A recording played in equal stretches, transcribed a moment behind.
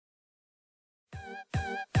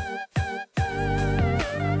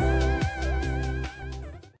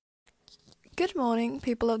Good morning,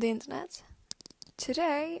 people of the internet.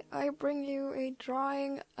 Today I bring you a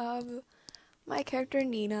drawing of my character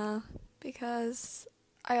Nina because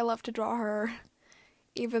I love to draw her,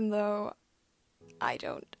 even though I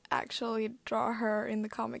don't actually draw her in the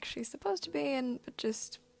comic she's supposed to be in, but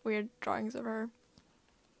just weird drawings of her.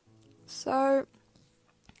 So,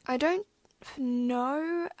 I don't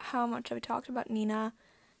know how much I've talked about Nina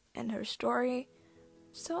and her story,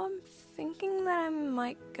 so I'm thinking that I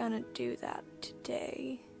might gonna do that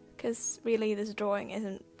today, because really this drawing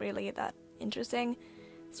isn't really that interesting.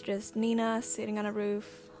 It's just Nina sitting on a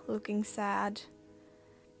roof, looking sad,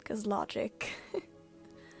 because logic.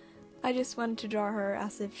 I just wanted to draw her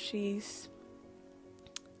as if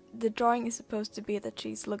the drawing is supposed to be that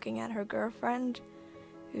she's looking at her girlfriend,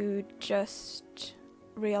 who just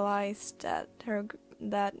realized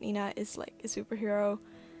that Nina is like a superhero,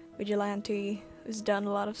 vigilante, who's done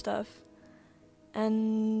a lot of stuff,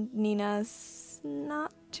 and Nina's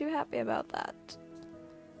not too happy about that.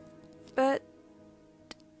 But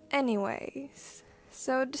anyways,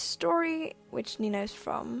 so the story which Nina is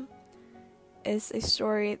from is a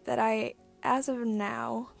story that I, as of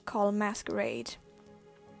now, call Masquerade.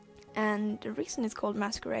 And the reason it's called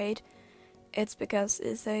Masquerade, it's because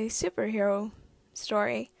it's a superhero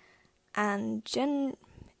story, and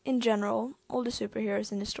in general, all the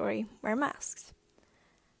superheroes in the story wear masks.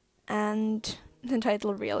 And the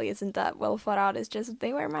title really isn't that well thought out, it's just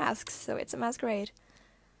they wear masks, so it's a masquerade.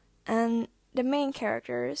 And the main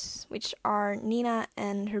characters, which are Nina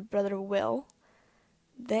and her brother Will,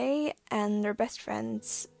 they and their best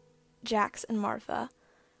friends, Jax and Martha,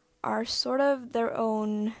 are sort of their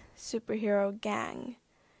own superhero gang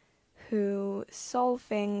who solve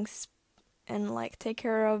things and like take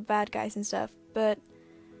care of bad guys and stuff, but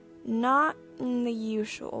not in the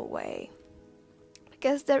usual way.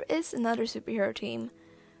 Because there is another superhero team,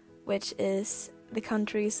 which is the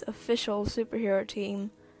country's official superhero team,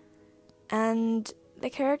 and the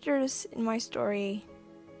characters in my story,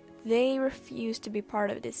 they refuse to be part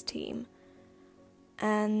of this team.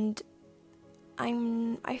 And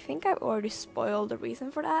I think I've already spoiled the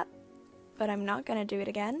reason for that, but I'm not gonna do it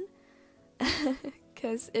again.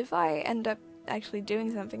 Because if I end up actually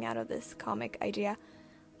doing something out of this comic idea,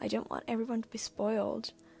 I don't want everyone to be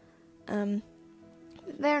spoiled.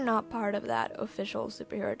 They're not part of that official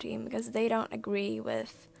superhero team because they don't agree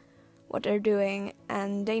with what they're doing,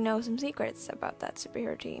 and they know some secrets about that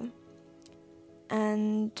superhero team.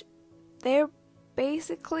 And they're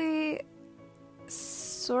basically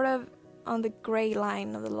sort of on the gray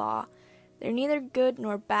line of the law. They're neither good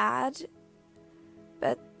nor bad,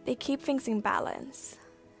 but they keep things in balance.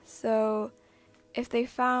 So if they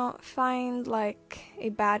find like a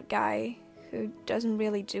bad guy who doesn't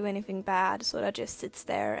really do anything bad, sort of just sits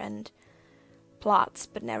there and plots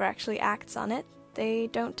but never actually acts on it, they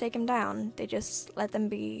don't take him down, they just let them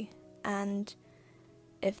be. And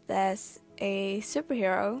if there's a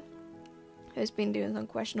superhero who's been doing some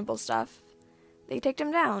questionable stuff, they take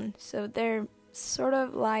them down. So they're sort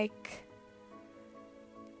of like,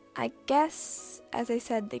 I guess, as I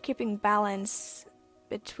said, they're keeping balance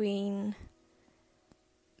between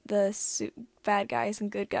the bad guys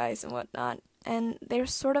and good guys and whatnot. And they're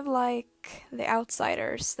sort of like the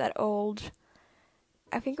Outsiders, that old,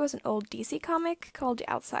 I think it was an old DC comic called The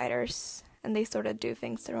Outsiders, and they sort of do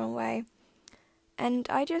things their own way. And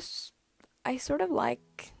I sort of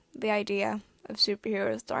like the idea of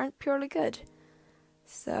superheroes that aren't purely good.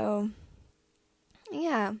 So,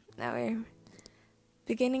 yeah, now we're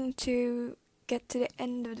beginning to get to the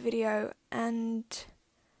end of the video, and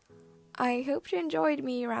I hope you enjoyed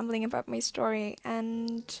me rambling about my story,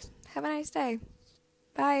 and have a nice day.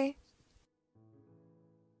 Bye!